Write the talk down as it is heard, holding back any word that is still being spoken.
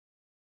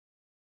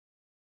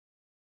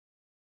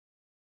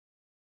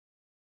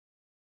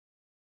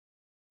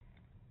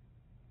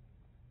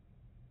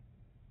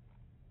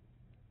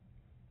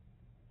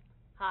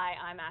Hi,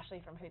 I'm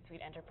Ashley from Hootsuite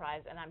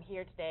Enterprise, and I'm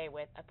here today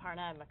with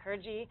Aparna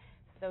Mukherjee,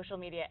 social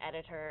media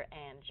editor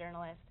and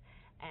journalist.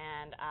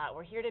 And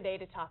we're here today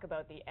to talk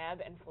about the ebb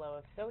and flow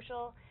of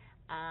social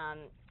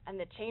and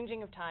the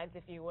changing of tides,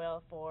 if you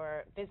will,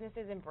 for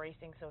businesses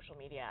embracing social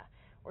media.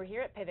 We're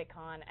here at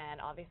PivotCon, and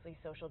obviously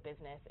social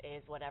business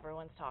is what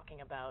everyone's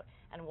talking about,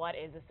 and what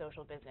is a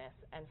social business.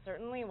 And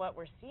certainly what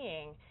we're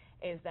seeing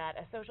is that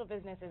a social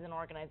business is an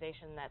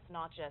organization that's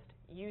not just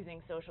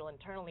using social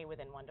internally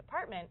within one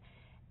department,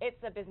 it's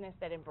a business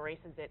that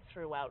embraces it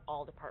throughout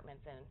all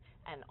departments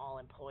and all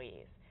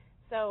employees.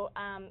 So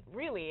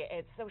really,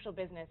 social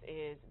business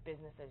is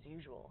business as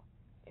usual,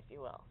 if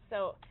you will.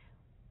 So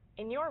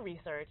in your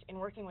research, in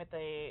working with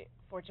the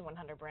Fortune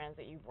 100 brands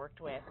that you've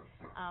worked with,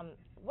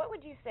 what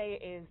would you say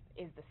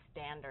is the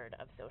standard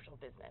of social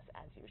business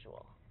as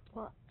usual?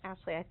 Well,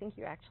 Ashley, I think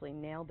you actually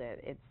nailed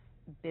it. It's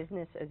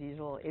business as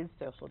usual is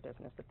social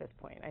business at this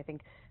point. I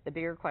think the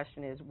bigger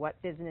question is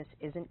what business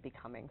isn't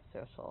becoming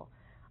social?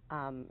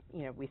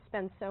 We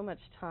spend so much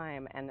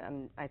time,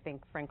 and I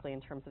think, frankly,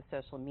 in terms of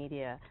social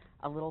media,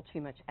 a little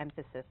too much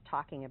emphasis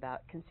talking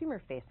about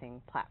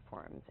consumer-facing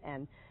platforms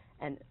and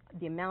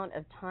the amount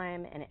of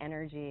time and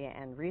energy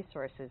and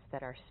resources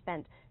that are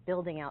spent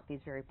building out these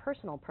very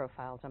personal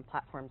profiles on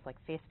platforms like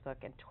Facebook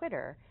and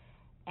Twitter,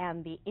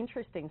 and the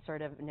interesting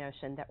sort of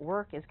notion that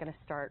work is going to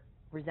start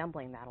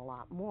resembling that a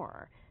lot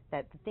more,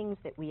 that the things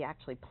that we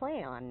actually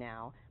play on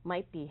now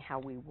might be how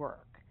we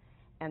work.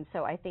 And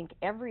so I think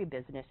every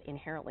business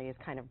inherently is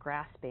kind of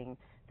grasping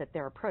that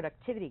there are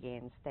productivity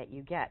gains that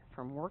you get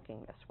from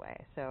working this way.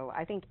 So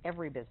I think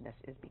every business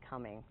is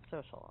becoming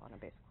social on a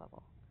basic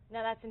level.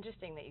 Now that's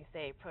interesting that you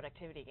say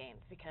productivity gains,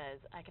 because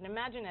I can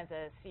imagine as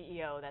a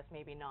CEO that's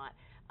maybe not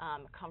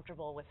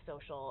comfortable with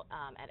social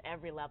at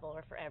every level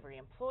or for every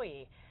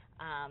employee,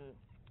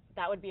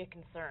 that would be a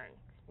concern.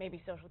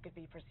 Maybe social could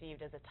be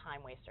perceived as a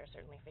time waster.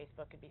 Certainly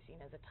Facebook could be seen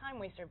as a time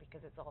waster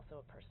because it's also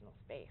a personal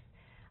space.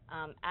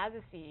 As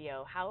a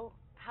CEO, how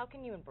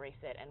can you embrace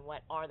it, and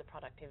what are the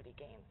productivity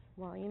gains?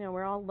 Well,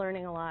 we're all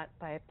learning a lot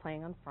by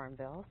playing on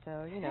Farmville,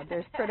 so,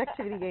 there's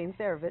productivity gains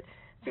there. But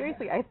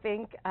seriously, I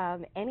think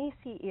any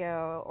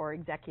CEO or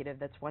executive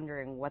that's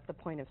wondering what the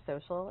point of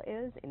social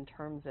is in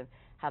terms of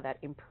how that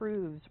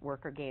improves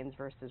worker gains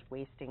versus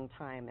wasting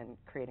time and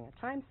creating a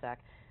time suck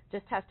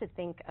just has to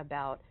think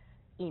about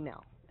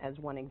email as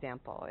one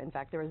example. In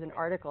fact, there was an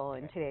article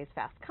in today's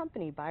Fast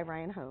Company by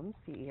Ryan Holmes,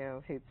 CEO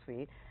of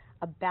Hootsuite,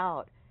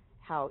 about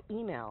how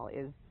email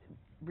is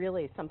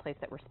really someplace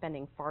that we're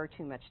spending far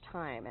too much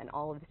time and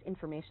all of this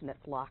information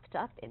that's locked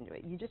up into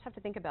it. You just have to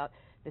think about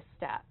this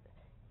stat.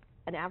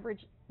 An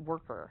average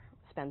worker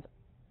spends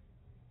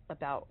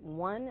about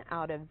 1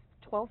 out of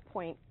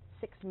 12.6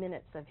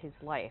 minutes of his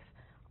life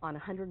on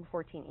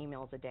 114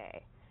 emails a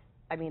day.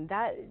 I mean,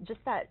 that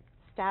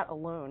stat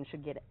alone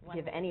should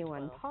give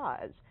anyone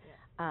pause.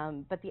 Yeah.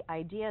 But the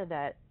idea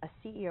that a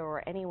CEO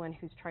or anyone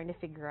who's trying to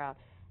figure out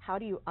how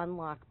do you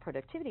unlock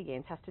productivity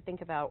gains has to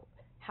think about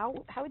how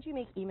would you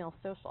make email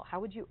social? How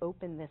would you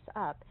open this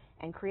up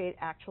and create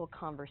actual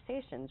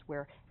conversations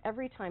where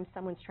every time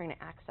someone's trying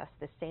to access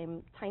the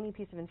same tiny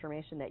piece of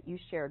information that you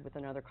shared with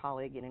another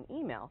colleague in an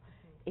email,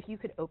 if you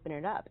could open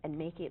it up and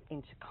make it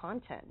into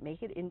content,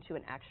 make it into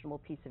an actionable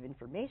piece of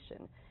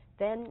information,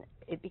 then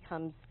it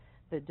becomes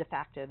the de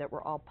facto that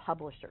we're all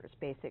publishers,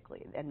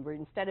 basically. And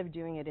instead of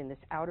doing it in this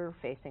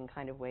outer-facing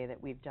kind of way that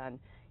we've done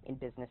in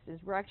businesses,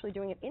 we're actually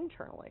doing it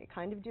internally,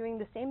 kind of doing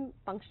the same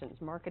functions,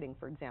 marketing,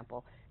 for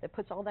example, that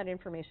puts all that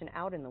information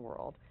out in the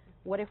world.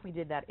 What if we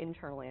did that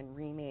internally and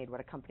remade what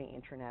a company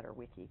intranet or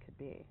wiki could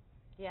be?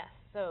 Yes,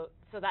 so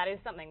that is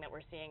something that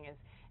we're seeing is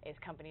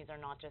companies are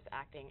not just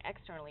acting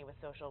externally with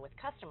social with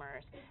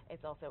customers,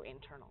 it's also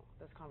internal.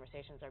 Those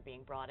conversations are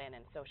being brought in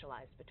and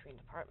socialized between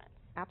departments.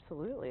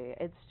 Absolutely.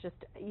 It's just,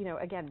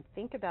 again,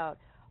 think about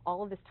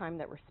all of this time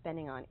that we're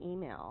spending on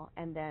email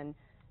and then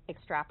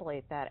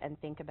extrapolate that and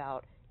think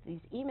about these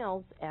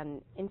emails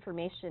and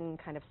information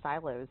kind of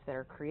silos that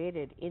are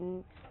created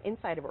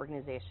inside of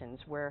organizations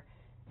where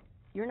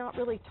you're not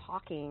really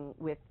talking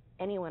with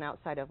anyone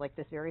outside of like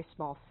this very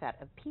small set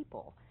of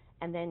people.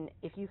 And then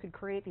if you could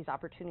create these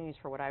opportunities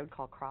for what I would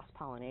call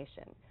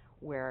cross-pollination,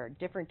 where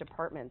different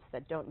departments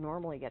that don't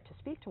normally get to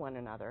speak to one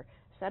another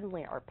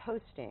suddenly are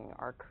posting,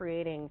 are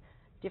creating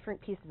different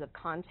pieces of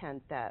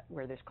content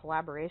where there's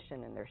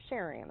collaboration and there's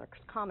sharing and there's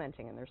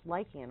commenting and there's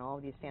liking and all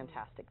of these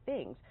fantastic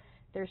things,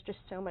 there's just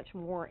so much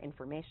more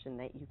information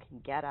that you can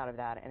get out of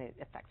that, and it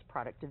affects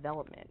product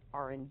development,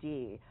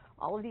 R&D,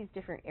 all of these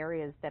different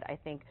areas that I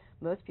think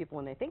most people,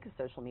 when they think of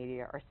social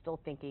media, are still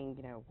thinking,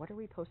 what are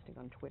we posting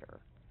on Twitter?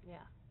 Yeah,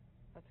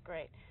 that's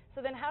great.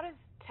 So then how does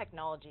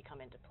technology come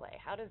into play?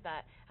 How does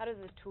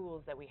the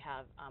tools that we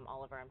have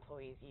all of our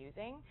employees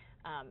using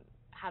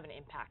have an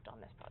impact on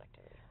this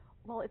productivity?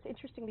 Well, it's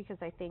interesting because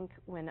I think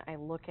when I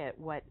look at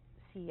what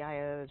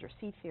CIOs or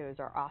CTOs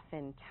are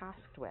often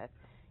tasked with,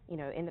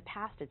 in the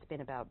past it's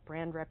been about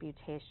brand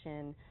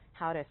reputation,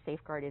 how to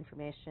safeguard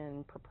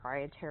information,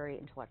 proprietary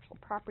intellectual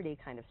property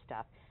kind of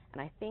stuff.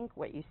 And I think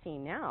what you see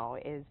now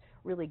is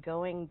really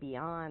going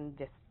beyond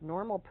this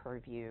normal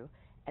purview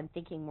and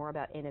thinking more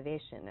about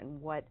innovation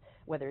and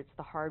whether it's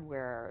the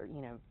hardware,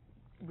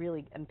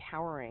 really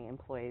empowering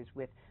employees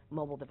with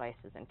mobile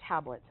devices and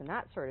tablets and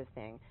that sort of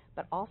thing,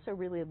 but also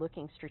really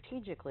looking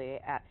strategically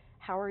at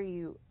how are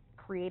you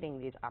creating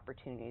these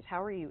opportunities,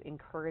 how are you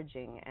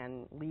encouraging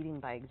and leading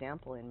by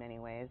example in many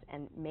ways,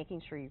 and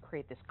making sure you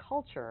create this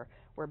culture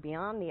where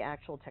beyond the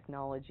actual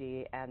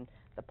technology and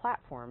the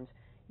platforms,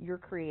 you're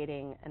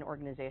creating an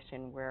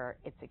organization where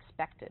it's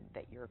expected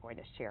that you're going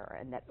to share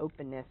and that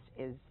openness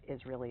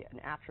is really an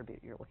attribute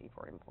you're looking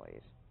for in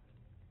employees.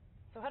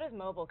 So how does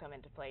mobile come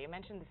into play? You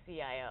mentioned the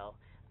CIO.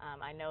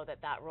 I know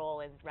that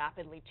role is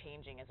rapidly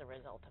changing as a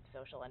result of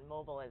social, and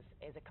mobile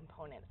is a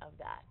component of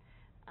that.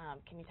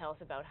 Can you tell us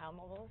about how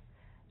mobile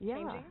is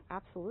changing? Yeah,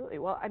 absolutely.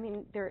 Well, I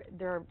mean, there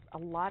are a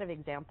lot of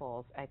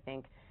examples, I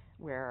think,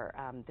 where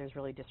there's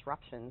really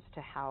disruptions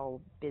to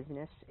how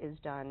business is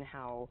done,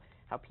 how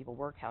people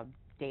work, how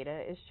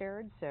data is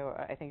shared. So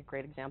I think a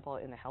great example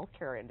in the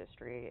healthcare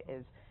industry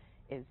is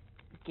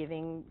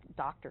giving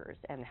doctors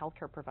and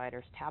healthcare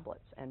providers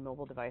tablets and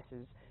mobile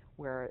devices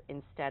where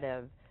instead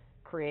of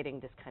creating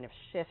this kind of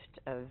shift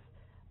of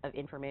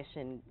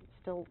information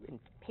still in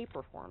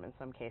paper form in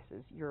some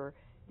cases, you're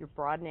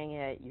broadening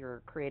it,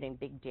 you're creating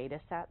big data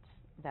sets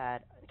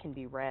that can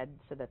be read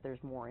so that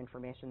there's more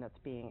information that's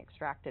being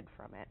extracted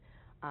from it.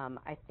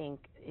 I think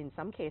in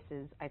some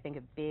cases, I think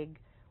of big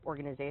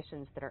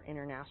organizations that are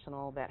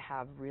international that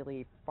have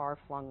really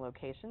far-flung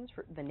locations.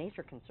 For the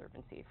Nature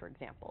Conservancy, for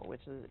example,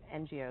 which is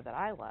an NGO that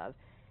I love,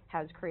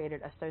 has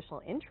created a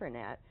social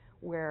intranet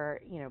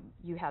where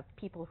you have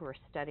people who are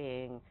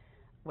studying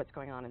what's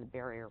going on in the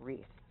Barrier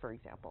Reef, for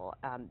example.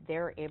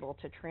 They're able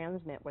to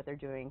transmit what they're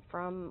doing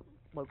from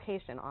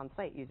location on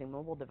site using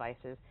mobile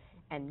devices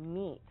and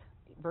meet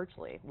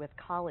virtually with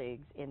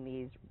colleagues in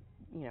these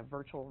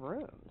virtual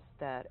rooms.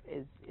 That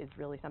is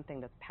really something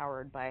that's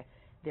powered by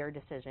their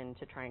decision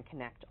to try and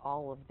connect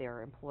all of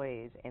their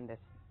employees in this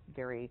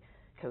very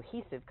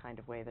cohesive kind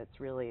of way that's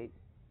really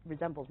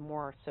resembles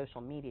more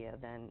social media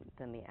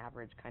than the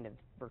average kind of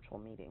virtual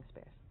meeting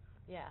space.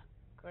 Yeah,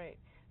 great.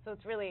 So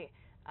it's really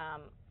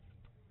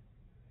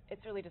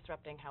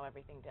disrupting how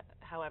everything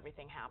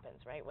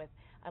happens, right?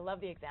 I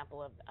love the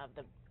example of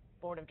the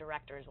board of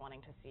directors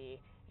wanting to see,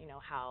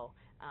 how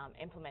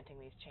implementing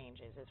these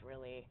changes is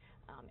really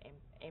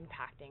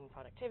impacting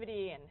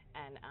productivity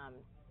and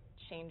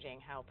changing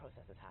how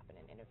processes happen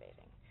and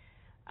innovating.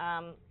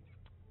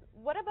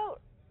 What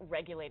about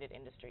regulated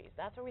industries?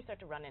 That's where we start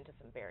to run into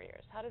some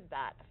barriers. How does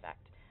that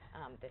affect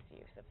this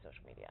use of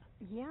social media?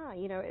 Yeah,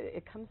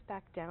 it comes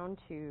back down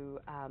to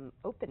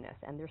openness,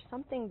 and there's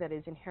something that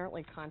is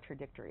inherently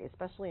contradictory,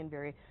 especially in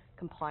very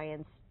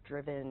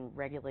compliance-driven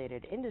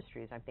regulated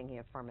industries. I'm thinking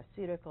of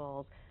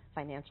pharmaceuticals,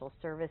 financial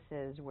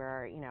services,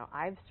 where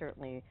I've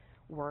certainly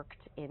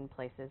worked in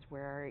places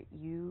where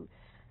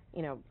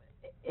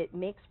it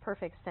makes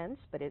perfect sense,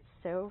 but it's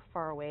so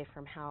far away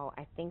from how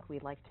I think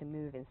we'd like to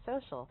move in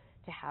social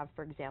to have,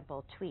 for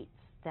example, tweets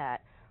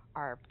that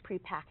are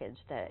prepackaged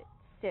that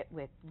sit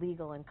with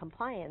legal and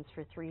compliance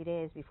for 3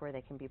 days before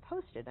they can be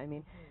posted. I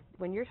mean,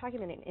 when you're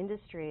talking about an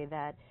industry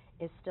that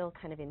is still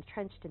kind of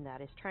entrenched in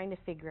that, is trying to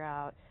figure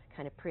out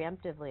kind of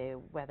preemptively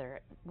what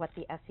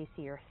the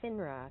SEC or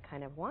FINRA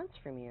kind of wants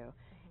from you,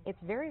 it's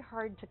very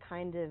hard to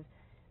kind of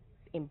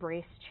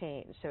embrace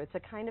change. So it's a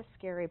kind of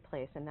scary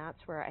place, and that's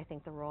where I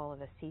think the role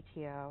of a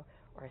CTO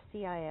or a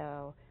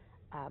CIO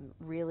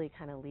really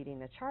kind of leading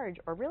the charge,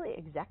 or really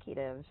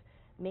executives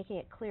making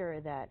it clear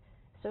that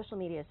social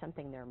media is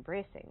something they're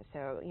embracing.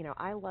 So,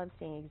 I love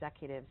seeing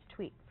executives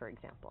tweet, for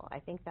example. I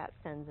think that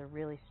sends a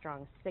really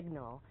strong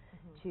signal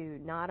to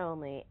not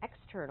only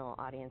external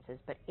audiences,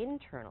 but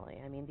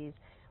internally. I mean,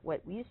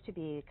 what used to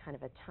be kind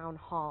of a town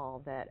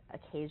hall that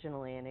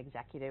occasionally an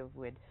executive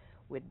would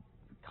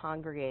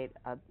congregate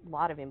a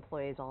lot of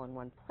employees all in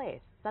one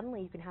place.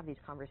 Suddenly you can have these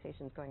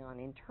conversations going on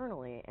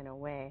internally in a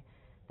way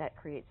that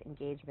creates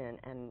engagement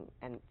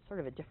and sort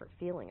of a different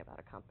feeling about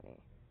a company.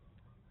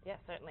 Yeah,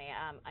 certainly.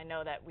 I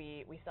know that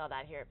we saw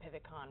that here at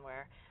PivotCon,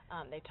 where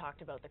they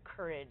talked about the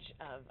courage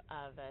of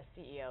a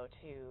CEO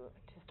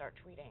to start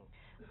tweeting.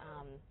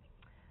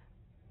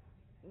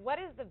 What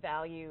is the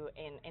value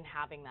in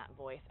having that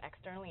voice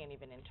externally and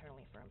even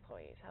internally for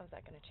employees? How is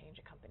that going to change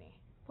a company?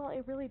 Well,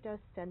 it really does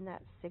send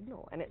that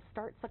signal, and it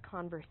starts a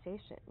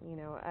conversation.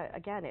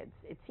 Again,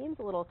 it seems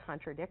a little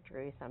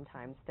contradictory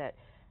sometimes that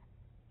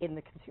in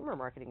the consumer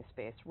marketing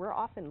space, we're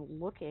often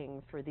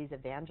looking for these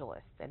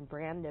evangelists and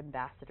brand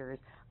ambassadors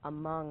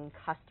among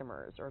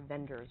customers or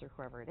vendors or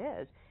whoever it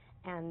is.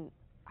 And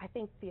I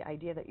think the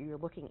idea that you're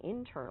looking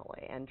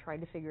internally and trying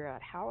to figure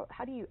out how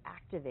do you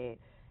activate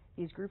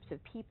these groups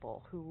of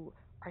people who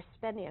are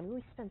spending,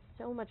 we spend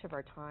so much of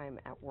our time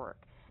at work.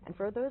 And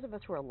for those of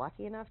us who are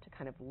lucky enough to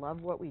kind of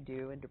love what we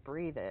do and to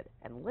breathe it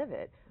and live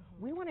it,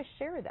 we want to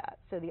share that.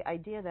 So the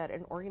idea that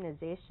an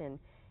organization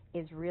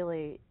is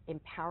really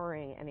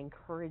empowering and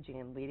encouraging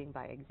and leading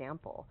by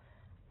example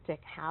to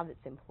have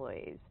its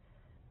employees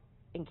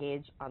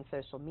engage on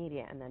social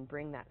media and then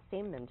bring that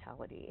same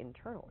mentality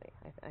internally.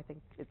 I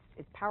think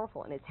it's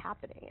powerful, and it's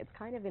happening. It's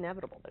kind of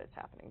inevitable that it's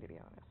happening, to be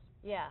honest.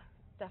 Yeah,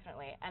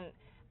 definitely. And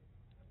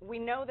we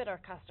know that our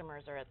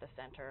customers are at the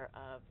center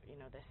of,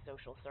 this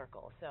social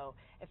circle. So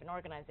if an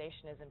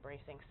organization is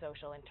embracing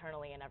social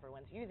internally and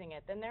everyone's using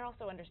it, then they're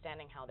also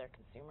understanding how their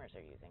consumers are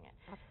using it.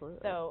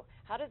 Absolutely. So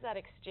how does that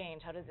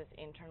exchange, how does this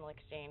internal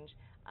exchange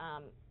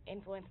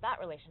influence that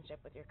relationship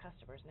with your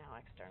customers now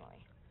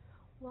externally?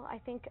 Well, I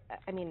think,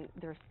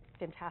 there's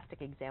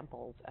fantastic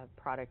examples of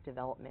product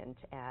development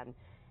and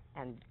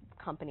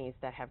companies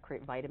that have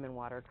created vitamin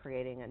water,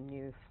 creating a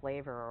new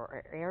flavor,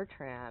 or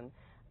Airtran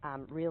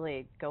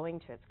really going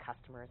to its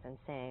customers and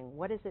saying,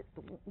 what is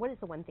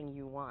the one thing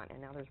you want?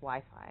 And now there's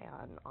Wi-Fi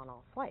on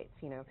all flights.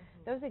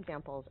 Those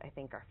examples, I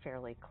think, are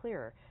fairly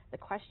clear. The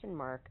question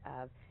mark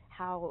of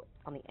how,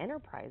 on the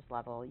enterprise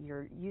level,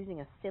 you're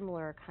using a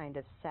similar kind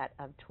of set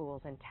of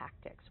tools and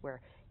tactics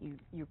where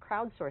you're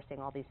crowdsourcing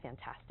all these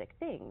fantastic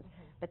things,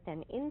 but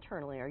then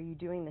internally, are you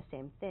doing the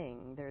same thing?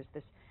 There's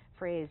this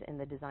phrase in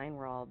the design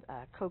world,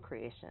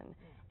 co-creation,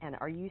 and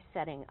are you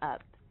setting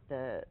up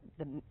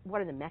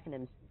what are the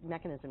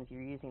mechanisms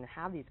you're using to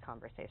have these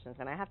conversations?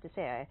 And I have to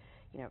say,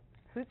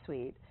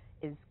 Hootsuite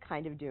is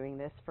kind of doing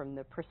this from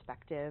the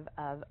perspective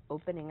of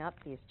opening up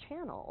these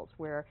channels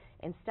where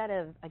instead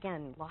of,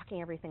 again,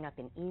 locking everything up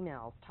in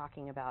emails,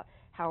 talking about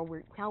how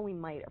we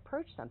might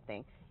approach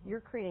something,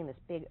 you're creating this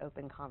big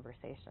open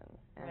conversation,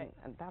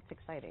 and that's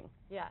exciting.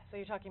 Yeah, so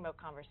you're talking about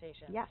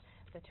conversations, yes.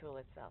 The tool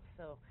itself.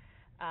 So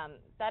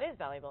that is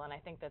valuable, and I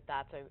think that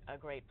that's a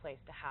great place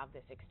to have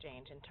this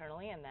exchange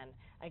internally and then,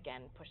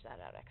 again, push that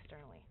out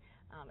externally.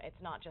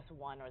 It's not just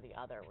one or the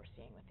other we're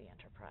seeing with the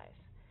enterprise.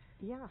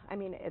 Yeah,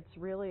 it's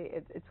really,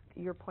 it's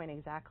your point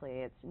exactly.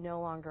 It's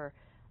no longer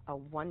a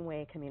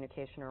one-way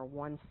communication or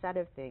one set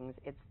of things.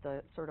 It's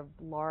the sort of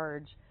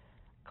large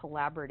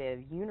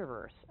collaborative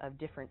universe of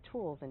different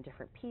tools and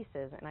different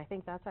pieces, and I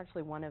think that's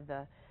actually one of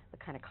the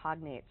kind of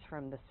cognates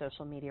from the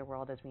social media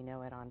world as we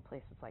know it on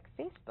places like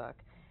Facebook,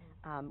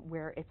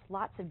 where it's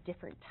lots of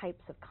different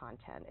types of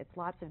content. It's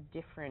lots of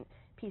different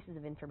pieces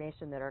of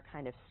information that are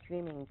kind of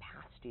streaming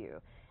past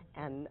you.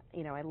 And,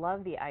 I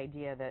love the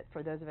idea that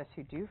for those of us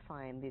who do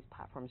find these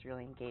platforms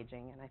really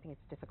engaging, and I think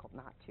it's difficult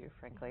not to,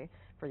 frankly,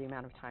 for the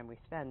amount of time we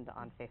spend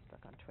on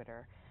Facebook, on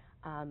Twitter,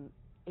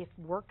 if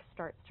work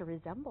starts to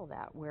resemble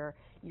that, where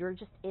you're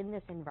just in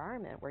this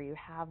environment where you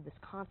have this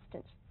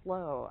constant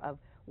flow of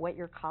what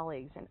your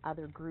colleagues and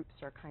other groups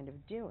are kind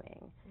of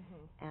doing.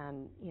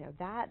 And,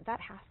 that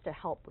has to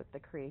help with the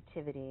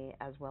creativity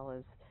as well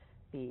as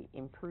the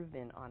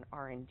improvement on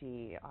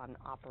R&D, on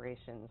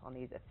operations, on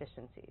these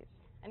efficiencies.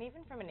 And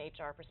even from an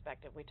HR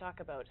perspective, we talk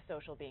about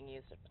social being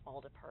used in all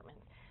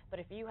departments, but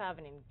if you have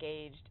an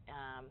engaged,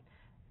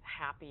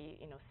 happy,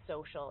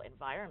 social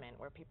environment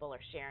where people are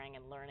sharing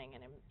and learning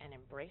and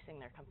embracing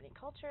their company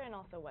culture and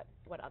also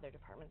what other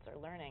departments are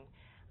learning,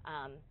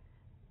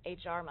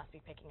 HR must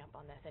be picking up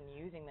on this and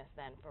using this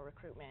then for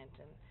recruitment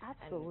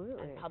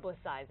and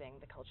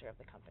publicizing the culture of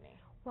the company.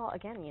 Well,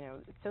 again,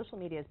 social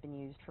media has been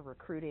used for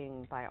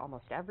recruiting by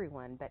almost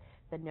everyone, but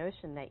the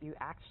notion that you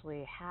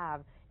actually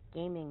have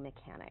gaming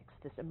mechanics,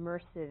 this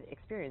immersive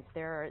experience,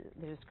 there's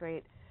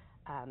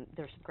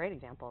some great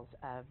examples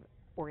of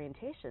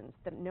orientations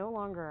that no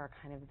longer are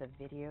kind of the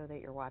video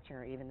that you're watching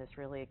or even this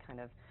really kind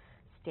of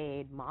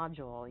staid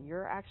module.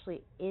 You're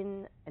actually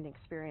in an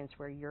experience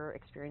where you're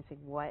experiencing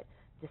what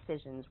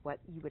decisions, what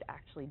you would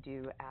actually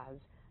do as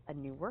a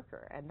new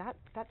worker, and that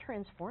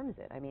transforms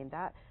it.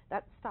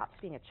 That stops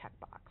being a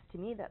checkbox. To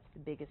me, that's the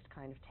biggest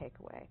kind of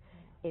takeaway.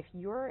 If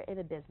you're in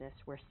a business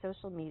where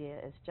social media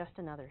is just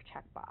another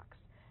checkbox,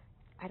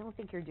 I don't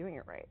think you're doing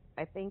it right.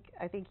 I think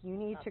you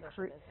need to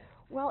create.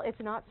 Well, it's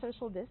not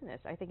social business.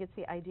 I think it's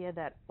the idea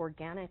that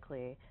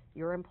organically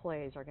your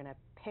employees are going to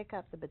pick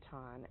up the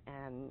baton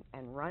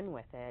and run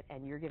with it,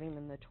 and you're giving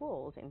them the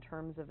tools in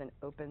terms of an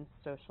open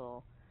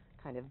social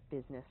kind of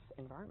business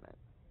environment.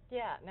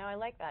 Yeah, no, I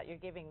like that. You're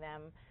giving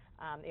them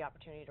the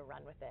opportunity to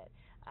run with it.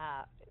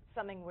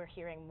 Something we're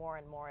hearing more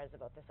and more is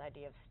about this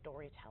idea of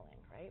storytelling,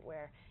 right?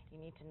 Where you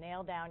need to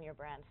nail down your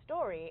brand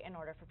story in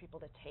order for people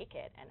to take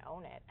it and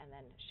own it and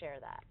then share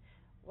that.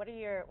 What are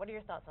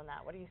your thoughts on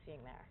that? What are you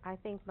seeing there? I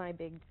think my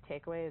big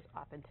takeaway is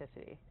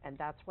authenticity, and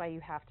that's why you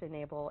have to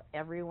enable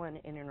everyone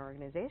in an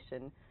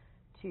organization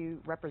to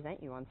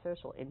represent you on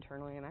social,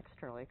 internally and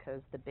externally,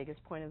 because the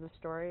biggest point of the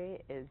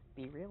story is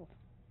be real.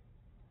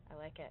 I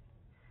like it.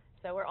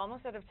 So we're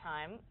almost out of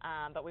time,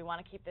 but we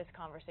want to keep this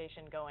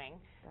conversation going.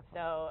 Definitely.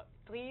 So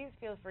please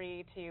feel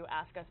free to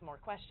ask us more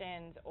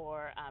questions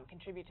or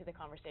contribute to the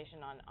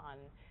conversation on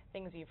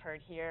things you've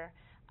heard here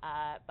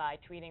by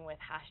tweeting with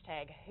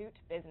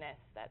 #HootBusiness.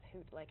 That's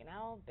Hoot like an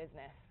owl,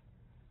 business.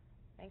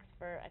 Thanks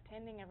for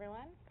attending,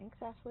 everyone. Thanks,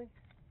 Ashley.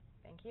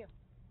 Thank you.